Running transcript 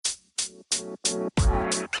Yo,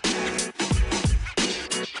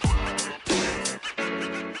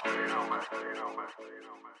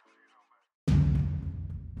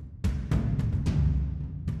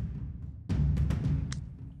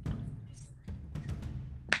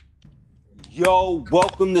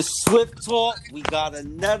 welcome to Swift Talk. We got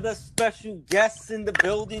another special guest in the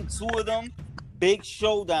building, two of them. Big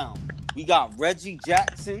showdown. We got Reggie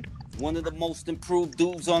Jackson, one of the most improved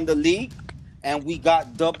dudes on the league. And we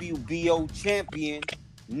got WBO champion,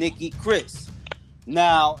 Nikki Chris.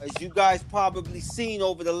 Now, as you guys probably seen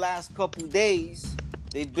over the last couple days,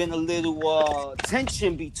 there's been a little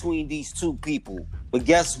tension between these two people. But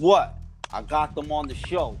guess what? I got them on the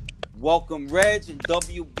show. Welcome, Reg and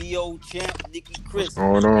WBO champ Nikki Chris. What's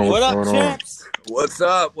going on? What up, champs? What's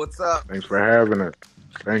up? What's up? Thanks for having us.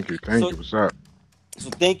 Thank you. What's up?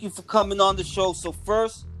 So thank you for coming on the show. So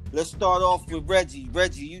first, let's start off with Reggie.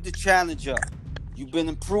 Reggie, you the challenger. You've been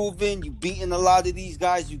improving. You beating a lot of these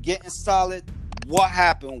guys. You getting solid. What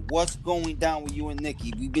happened? What's going down with you and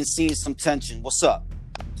Nikki? We've been seeing some tension. What's up?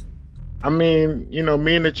 I mean, me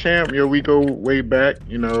and the champ, we go way back.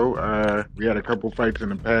 We had a couple fights in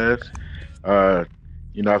the past. I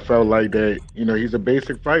felt like that, he's a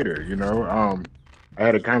basic fighter, I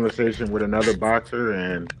had a conversation with another boxer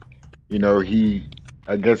and,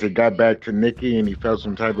 I guess it got back to Nikki and he felt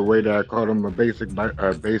some type of way that I called him a basic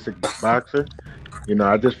boxer.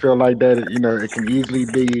 I just feel like that, it can easily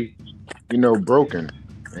be, broken.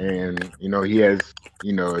 And, he has, a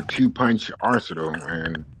 2-punch arsenal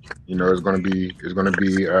and, it's gonna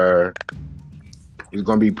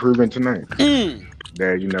be proven tonight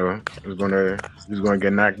that he's gonna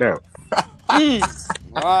get knocked out. All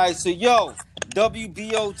right, so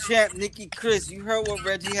WBO champ Nikki Chris, you heard what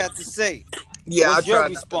Reggie had to say. Yeah, What's your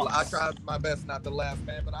response? I tried my best not to laugh,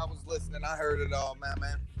 man, but I was listening. I heard it all, man.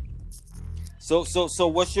 So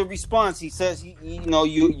what's your response? He says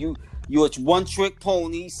you're a one-trick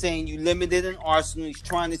pony, saying you limited in arsenal. He's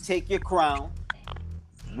trying to take your crown.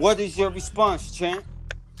 What is your response, champ?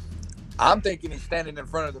 I'm thinking he's standing in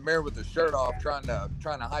front of the mirror with his shirt off, trying to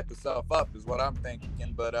hype himself up, is what I'm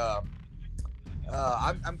thinking. But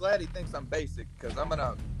I'm glad he thinks I'm basic, because I'm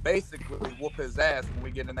gonna basically whoop his ass when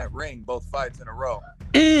we get in that ring, both fights in a row.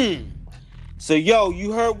 So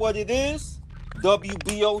you heard what it is?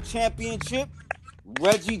 WBO championship.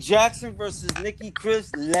 Reggie Jackson versus Nikki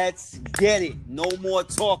Chris. Let's get it. No more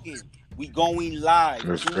talking. We going live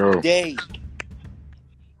Let's go. today.